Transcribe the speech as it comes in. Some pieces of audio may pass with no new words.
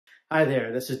Hi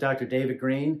there, this is Dr. David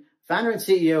Greene, founder and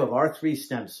CEO of R3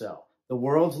 Stem Cell, the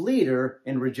world's leader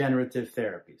in regenerative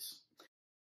therapies.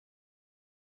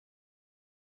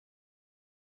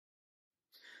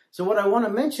 So what I want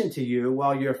to mention to you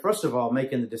while you're, first of all,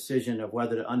 making the decision of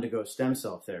whether to undergo stem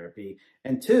cell therapy,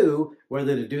 and two,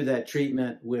 whether to do that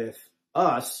treatment with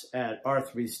us at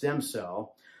R3 Stem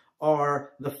Cell,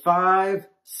 are the 5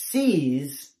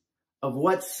 C's of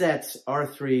what sets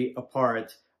R3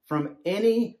 apart from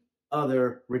any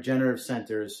other regenerative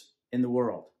centers in the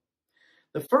world.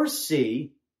 The first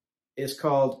C is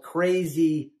called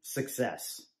crazy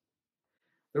success.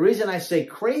 The reason I say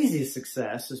crazy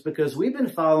success is because we've been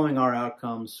following our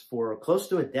outcomes for close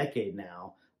to a decade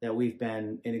now that we've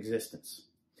been in existence.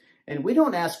 And we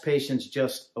don't ask patients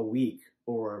just a week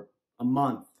or a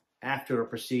month after a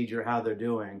procedure how they're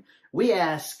doing. We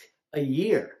ask a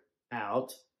year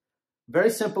out very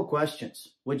simple questions.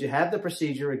 Would you have the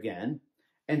procedure again?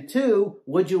 And two,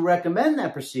 would you recommend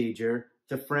that procedure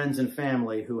to friends and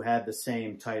family who had the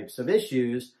same types of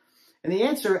issues? And the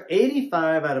answer,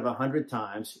 85 out of 100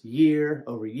 times, year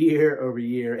over year over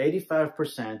year,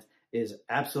 85% is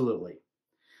absolutely.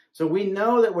 So we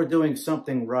know that we're doing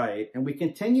something right, and we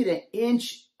continue to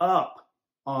inch up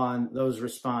on those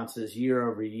responses year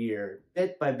over year,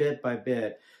 bit by bit by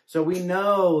bit. So we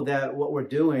know that what we're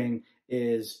doing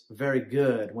is very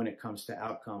good when it comes to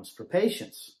outcomes for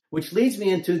patients. Which leads me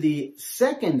into the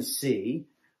second C,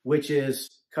 which is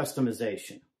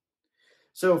customization.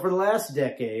 So for the last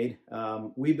decade,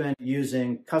 we've been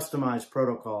using customized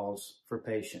protocols for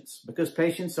patients because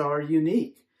patients are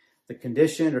unique. The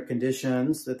condition or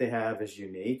conditions that they have is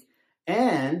unique,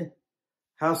 and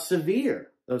how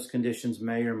severe those conditions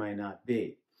may or may not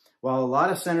be. While a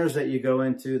lot of centers that you go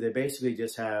into, they basically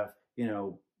just have,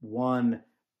 one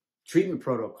treatment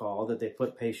protocol that they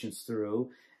put patients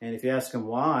through. And if you ask them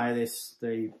why,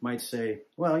 they might say,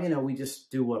 well, we just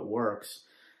do what works.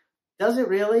 Does it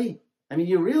really? I mean,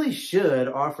 you really should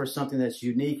offer something that's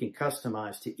unique and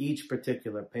customized to each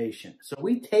particular patient. So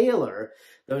we tailor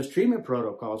those treatment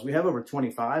protocols. We have over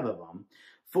 25 of them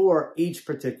for each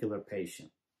particular patient.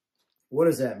 What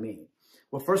does that mean?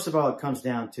 Well, first of all, it comes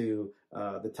down to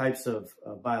the types of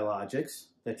biologics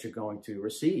that you're going to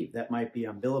receive. That might be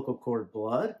umbilical cord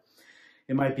blood.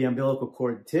 It might be umbilical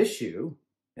cord tissue.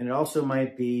 And it also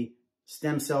might be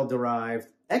stem cell derived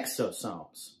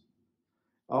exosomes.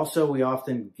 Also, we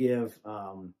often give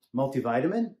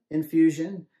multivitamin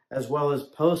infusion as well as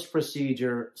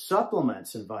post-procedure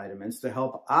supplements and vitamins to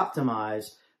help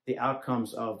optimize the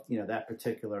outcomes of that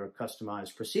particular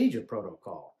customized procedure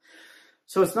protocol.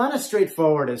 So it's not as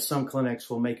straightforward as some clinics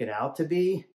will make it out to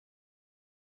be.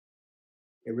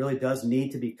 It really does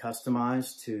need to be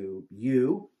customized to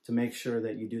you to make sure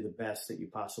that you do the best that you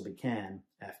possibly can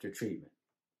after treatment.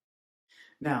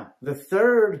 Now, the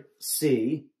third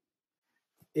C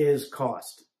is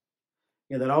cost.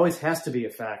 That always has to be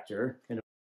a factor in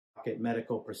a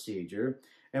medical procedure.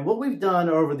 And what we've done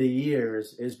over the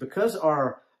years is because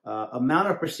our amount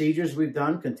of procedures we've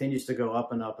done continues to go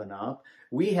up and up and up,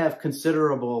 we have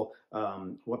considerable,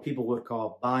 what people would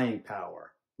call buying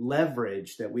power,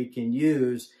 leverage that we can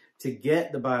use to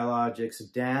get the biologics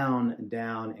down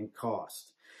in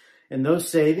cost. And those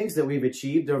savings that we've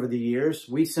achieved over the years,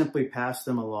 we simply pass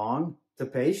them along to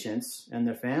patients and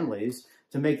their families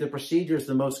to make the procedures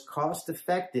the most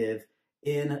cost-effective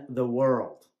in the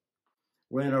world.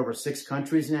 We're in over 6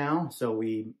 countries now, so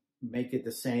we make it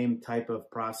the same type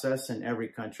of process in every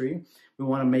country. We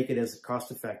want to make it as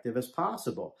cost-effective as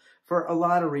possible for a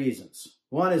lot of reasons.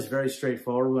 One is very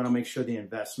straightforward. We want to make sure the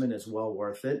investment is well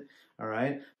worth it, all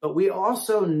right? But we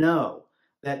also know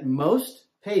that most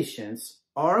patients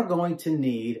are going to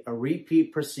need a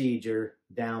repeat procedure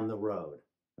down the road,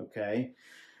 okay?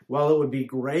 While it would be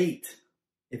great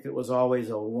if it was always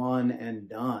a one and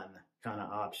done kind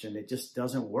of option, it just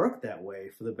doesn't work that way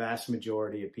for the vast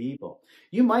majority of people.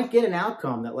 You might get an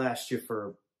outcome that lasts you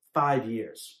for 5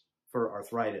 years for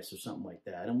arthritis or something like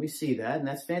that, and we see that, and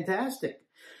that's fantastic.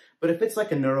 But if it's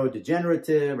like a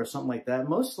neurodegenerative or something like that,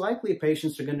 most likely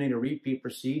patients are going to need a repeat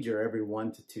procedure every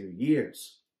 1 to 2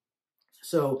 years.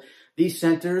 So these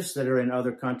centers that are in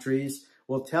other countries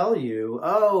will tell you,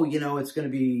 oh, it's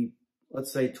going to be,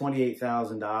 let's say,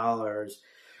 $28,000.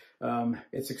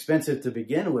 It's expensive to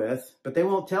begin with, but they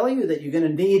won't tell you that you're going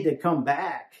to need to come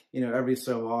back, every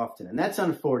so often. And that's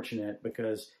unfortunate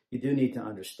because you do need to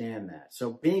understand that.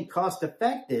 So being cost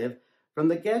effective from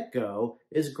the get-go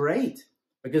is great,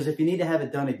 because if you need to have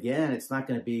it done again, it's not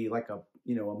going to be like a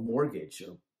mortgage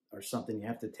or something you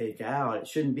have to take out. It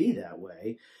shouldn't be that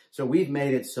way. So we've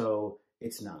made it so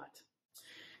it's not.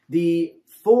 The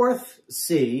fourth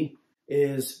C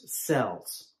is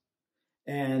cells.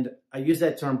 And I use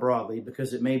that term broadly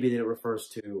because it may be that it refers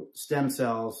to stem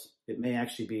cells. It may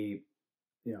actually be,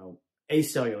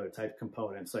 acellular type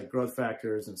components like growth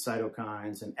factors and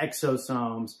cytokines and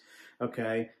exosomes.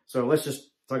 Okay, so let's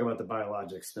just talk about the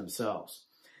biologics themselves.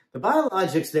 The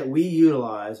biologics that we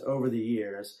utilize over the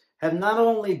years have not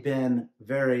only been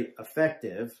very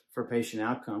effective for patient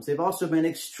outcomes, they've also been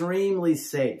extremely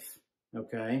safe.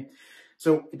 Okay,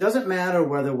 so it doesn't matter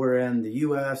whether we're in the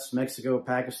US, Mexico,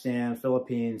 Pakistan,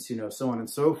 Philippines, so on and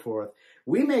so forth.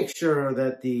 We make sure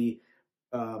that the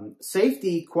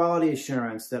safety quality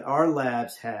assurance that our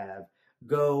labs have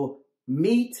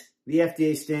meet the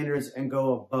FDA standards and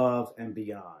go above and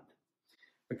beyond.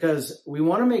 Because we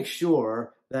want to make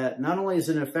sure that not only is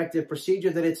it an effective procedure,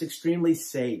 that it's extremely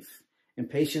safe and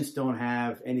patients don't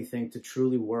have anything to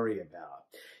truly worry about.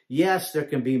 Yes, there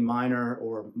can be minor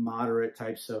or moderate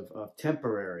types of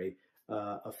temporary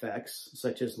effects,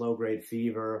 such as low-grade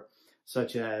fever,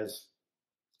 such as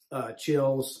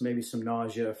chills, maybe some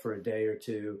nausea for a day or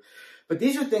two. But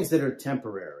these are things that are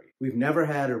temporary. We've never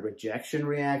had a rejection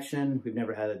reaction. We've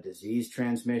never had a disease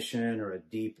transmission or a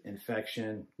deep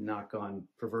infection, knock on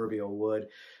proverbial wood.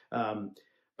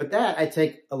 But that I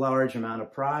take a large amount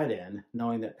of pride in,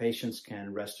 knowing that patients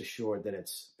can rest assured that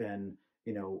it's been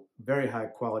very high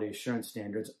quality assurance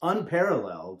standards,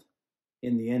 unparalleled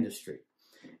in the industry.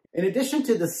 In addition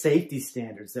to the safety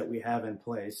standards that we have in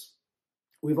place,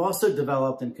 we've also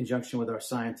developed, in conjunction with our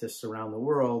scientists around the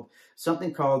world,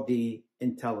 something called the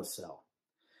IntelliCell.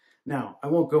 Now, I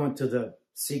won't go into the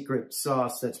secret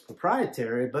sauce that's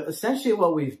proprietary, but essentially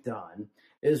what we've done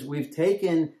is we've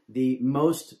taken the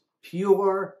most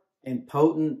pure and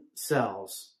potent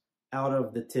cells out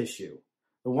of the tissue,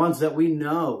 the ones that we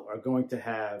know are going to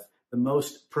have the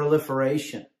most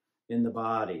proliferation in the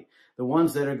body, the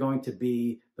ones that are going to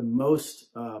be the most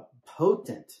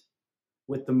potent,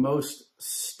 with the most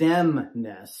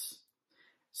stemness,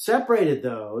 separated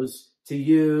those to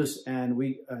use, and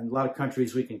in a lot of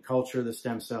countries we can culture the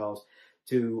stem cells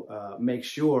to make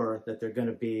sure that they're going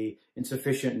to be in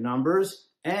sufficient numbers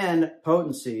and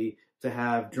potency to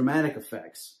have dramatic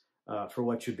effects for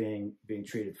what you're being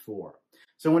treated for.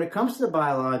 So when it comes to the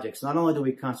biologics, not only do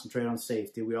we concentrate on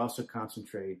safety, we also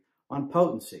concentrate on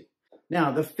potency.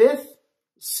 Now, the fifth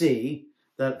C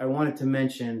that I wanted to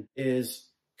mention is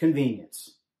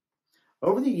convenience.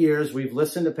 Over the years, we've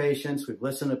listened to patients,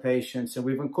 and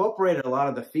we've incorporated a lot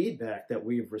of the feedback that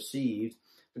we've received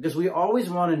because we always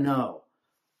want to know,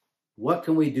 what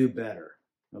can we do better,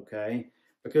 okay?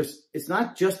 Because it's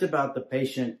not just about the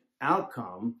patient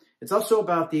outcome, it's also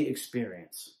about the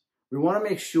experience. We want to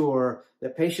make sure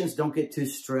that patients don't get too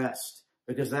stressed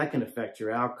because that can affect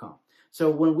your outcome. So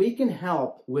when we can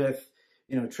help with,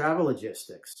 travel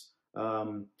logistics,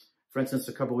 for instance,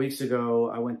 a couple of weeks ago,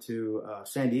 I went to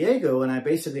San Diego and I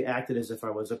basically acted as if I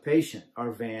was a patient.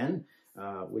 Our van,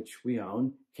 which we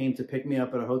own, came to pick me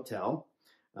up at a hotel.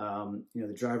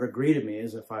 The driver greeted me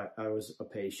as if I was a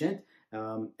patient,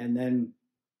 and then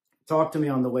talked to me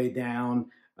on the way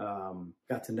down.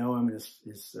 Got to know him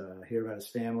and hear about his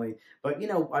family. But,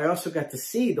 I also got to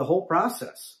see the whole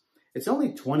process. It's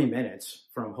only 20 minutes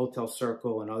from Hotel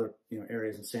Circle and other,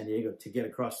 areas in San Diego to get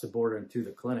across the border and to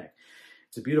the clinic.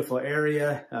 It's a beautiful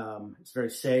area. It's very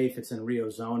safe. It's in Greene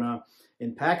Arizona.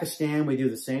 In Pakistan, we do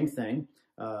the same thing.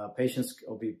 Patients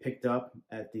will be picked up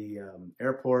at the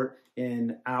airport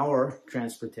in our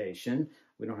transportation.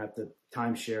 We don't have to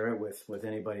timeshare it with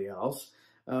anybody else.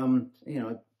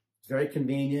 It's very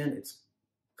convenient. It's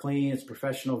clean. It's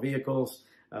professional vehicles,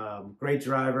 great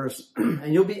drivers,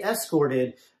 and you'll be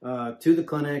escorted to the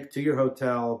clinic, to your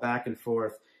hotel, back and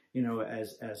forth,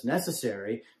 as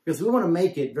necessary, because we want to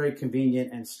make it very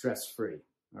convenient and stress-free.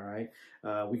 All right.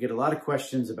 We get a lot of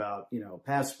questions about,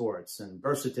 passports and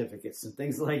birth certificates and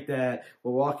things like that.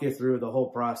 We'll walk you through the whole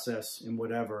process in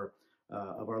whatever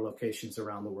of our locations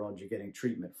around the world you're getting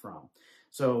treatment from.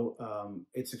 So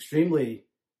it's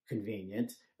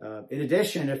convenient. In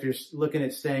addition, if you're looking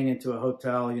at staying into a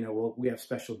hotel, we have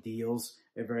special deals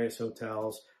at various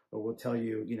hotels, or we'll tell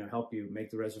you, help you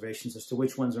make the reservations as to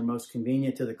which ones are most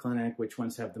convenient to the clinic, which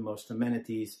ones have the most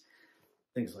amenities,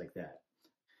 things like that.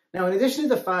 Now, in addition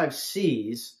to the 5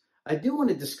 C's, I do want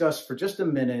to discuss for just a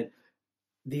minute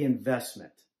the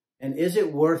investment. And is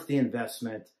it worth the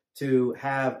investment to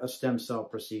have a stem cell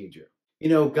procedure?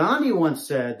 Gandhi once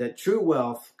said that true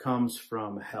wealth comes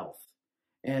from health.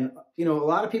 And, a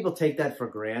lot of people take that for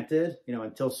granted,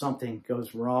 until something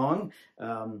goes wrong.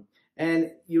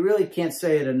 And you really can't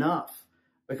say it enough,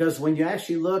 because when you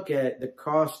actually look at the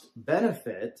cost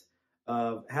benefit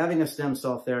of having a stem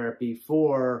cell therapy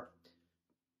for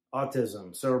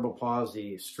autism, cerebral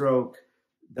palsy, stroke,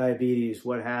 diabetes,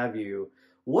 what have you,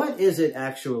 what is it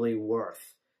actually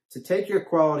worth to take your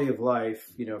quality of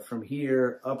life, from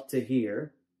here up to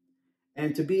here,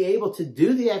 and to be able to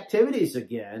do the activities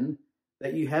again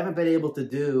that you haven't been able to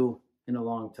do in a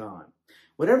long time?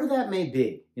 Whatever that may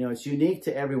be, it's unique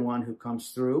to everyone who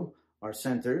comes through our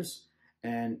centers,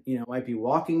 and, might be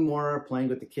walking more, playing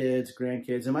with the kids,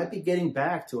 grandkids, and might be getting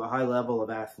back to a high level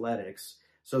of athletics.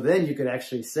 So then you could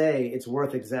actually say it's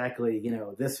worth exactly,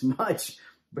 this much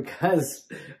because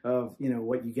of,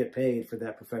 what you get paid for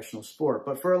that professional sport.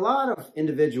 But for a lot of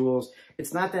individuals,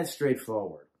 it's not that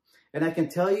straightforward. And I can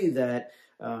tell you that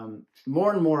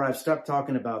more and more I've stopped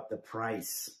talking about the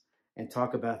price and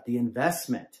talk about the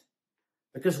investment,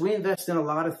 because we invest in a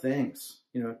lot of things.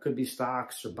 It could be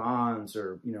stocks or bonds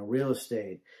or, real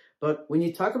estate. But when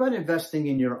you talk about investing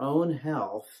in your own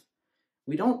health,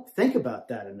 we don't think about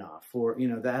that enough. Or,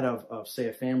 that of, say,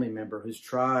 a family member who's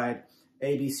tried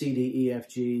A, B, C, D, E, F,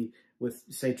 G with,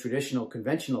 say, traditional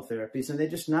conventional therapies, and they're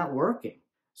just not working.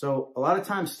 So a lot of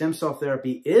times stem cell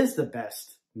therapy is the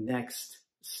best next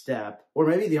step, or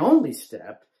maybe the only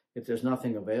step if there's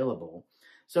nothing available.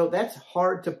 So that's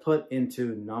hard to put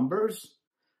into numbers,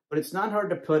 but it's not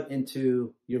hard to put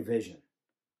into your vision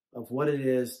of what it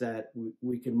is that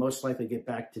we can most likely get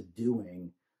back to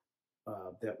doing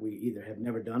that we either have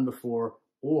never done before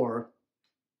or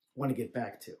want to get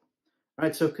back to. All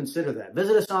right, so consider that.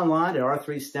 Visit us online at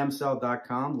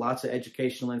r3stemcell.com. Lots of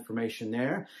educational information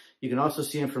there. You can also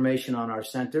see information on our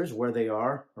centers, where they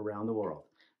are around the world.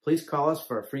 Please call us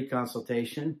for a free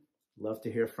consultation. Love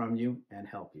to hear from you and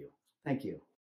help you. Thank you.